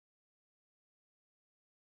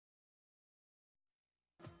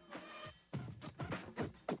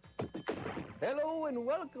Hello and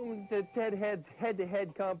welcome to Ted Head's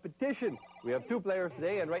head-to-head competition. We have two players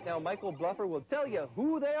today, and right now Michael Bluffer will tell you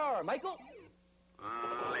who they are. Michael?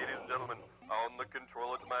 Ladies and gentlemen, on the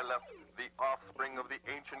controller to my left, the offspring of the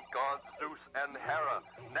ancient gods Zeus and Hera.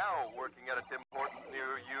 Now working at a Tim Hortons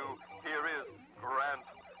near you, here is Grant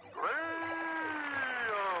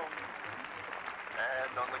Graham.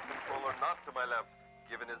 And on the controller not to my left,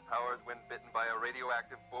 given his powers when bitten by a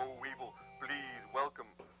radioactive boll weevil, please welcome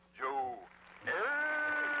Joe Edwards.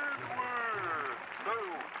 So,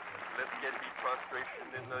 let's get heat prostration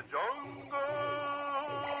in the jungle.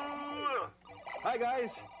 Hi,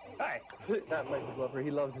 guys. Hi. That Michael Bluffer,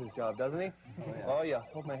 he loves his job, doesn't he? Oh, yeah.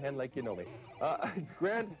 Hold my hand like you know me.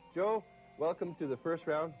 Grant, Joe, welcome to the first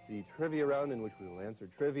round, the trivia round, in which we will answer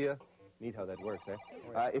trivia. Neat how that works, eh?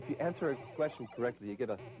 If you answer a question correctly, you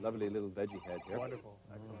get a lovely little veggie head here. Wonderful.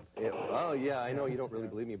 Excellent. Oh, yeah, I know you don't really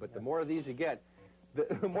believe me, but the more of these you get,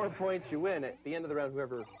 the more points you win. At the end of the round,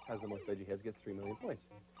 whoever has the most veggie heads gets 3 million points.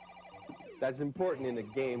 That's important in a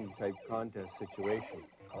game-type contest situation.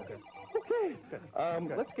 Okay.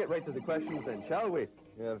 Okay. Let's get right to the questions then, shall we?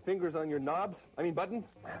 Fingers on your buttons.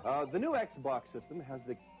 The new Xbox system has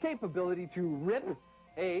the capability to rip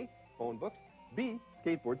A, phone books, B,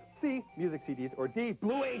 skateboards, C, music CDs, or D,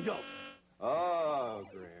 Blue Angels. Oh,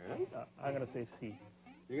 Grant. I'm going to say C.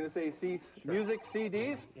 You're going to say C, Sure. Music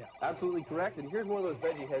CDs? Yeah. Absolutely correct. And here's one of those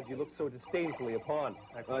veggie heads you look so disdainfully upon.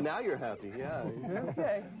 Now you're happy, yeah.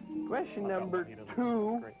 Okay. Question number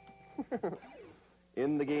 2.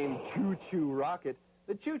 In the game Choo Choo Rocket,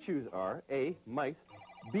 the choo-choos are A, mice,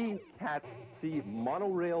 B, cats, C,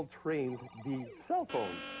 monorail trains, D, cell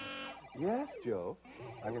phones. Yes, Joe?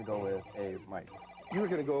 I'm going to go with A, mice. You were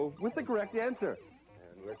going to go with the correct answer.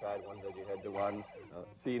 And we're tied 1 veggie head to 1.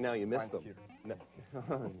 See, now you missed them. No.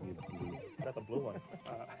 That's a blue one.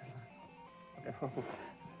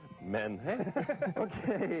 Men, hey?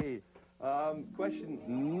 Okay. Question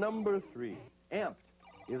number 3. Amped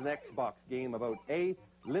is an Xbox game about A,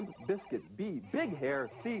 Limp Bizkit, B, big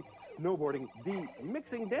hair, C, snowboarding, D,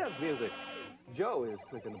 mixing dance music. Joe is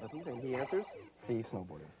clicking the button, and he answers C,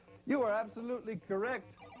 snowboarding. You are absolutely correct.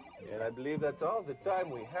 And I believe that's all the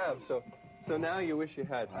time we have, so now you wish you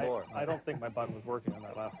had more. I don't think my button was working on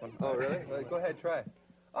that last one. Oh, really? Well, go ahead, try.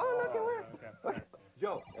 Oh, look, it worked. Okay.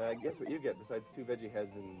 Joe, guess what you get besides 2 veggie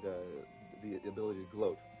heads and the ability to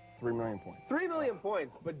gloat? 3 million points. 3 million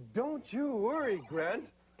points, but don't you worry, Grant.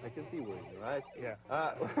 I can see worry in your eyes. Yeah.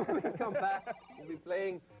 When we come back, we'll be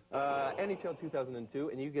playing NHL 2002,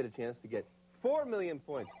 and you get a chance to get 4 million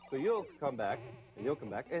points. So you'll come back, and you'll come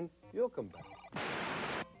back, and you'll come back.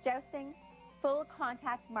 Jousting, full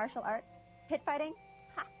contact martial arts, pit fighting,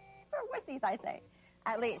 ha, for wussies, I say.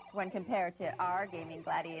 At least when compared to our gaming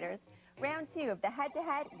gladiators. Round 2 of the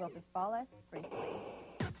head-to-head will befall us briefly.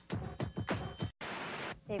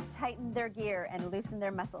 They've tightened their gear and loosened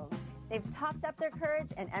their muscles. They've topped up their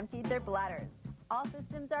courage and emptied their bladders. All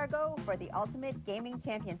systems are go for the Ultimate Gaming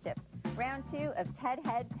Championship. Round 2 of Ted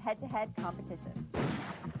Head's head-to-head competition.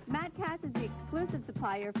 Madcast is the exclusive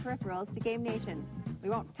supplier of peripherals to Gamenation. We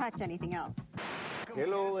won't touch anything else.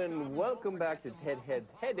 Hello and welcome back to Ted Head's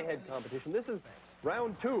head-to-head competition. This is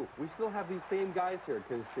round 2. We still have these same guys here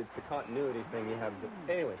because it's a continuity thing you have to...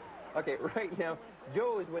 Anyway, okay, right now,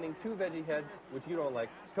 Joe is winning 2 veggie heads, which you don't like,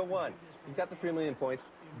 to 1. He's got the 3 million points.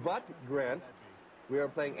 But, Grant, we are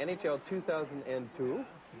playing NHL 2002,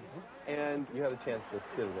 and you have a chance to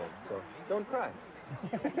still win, so don't cry.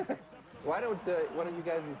 Why don't you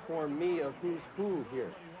guys inform me of who's who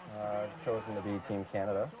here? Chosen to be Team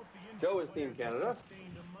Canada. Joe is Team Canada.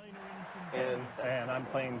 And I'm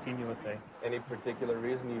playing Team USA. Any particular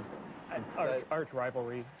reason you... Arch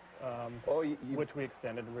rivalry, which we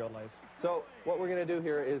extended in real life. So what we're going to do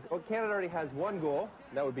here is... Oh, Canada already has 1 goal.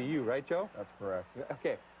 That would be you, right, Joe? That's correct.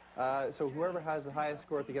 Okay. So whoever has the highest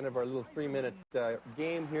score at the end of our little 3-minute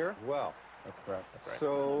game here, well... That's correct. That's right.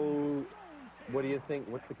 So what do you think?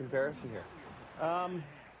 What's the comparison here?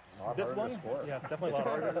 This one? Yeah, definitely a lot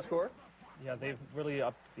harder to score. Yeah, they've really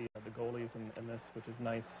upped the goalies in this, which is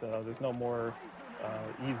nice. There's no more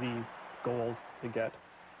easy goals to get.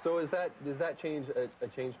 So does that change a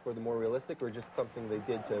change for the more realistic, or just something they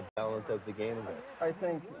did to balance out the game a bit? I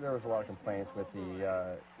think there was a lot of complaints with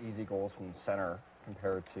the easy goals from center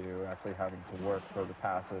compared to actually having to work for the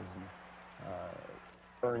passes and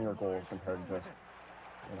earn your goals compared to just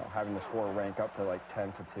having the score rank up to like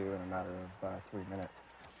 10-2 in a matter of 3 minutes.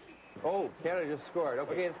 Oh, Canada just scored.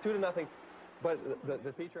 Okay, it's 2-0. But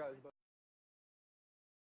the feature I was about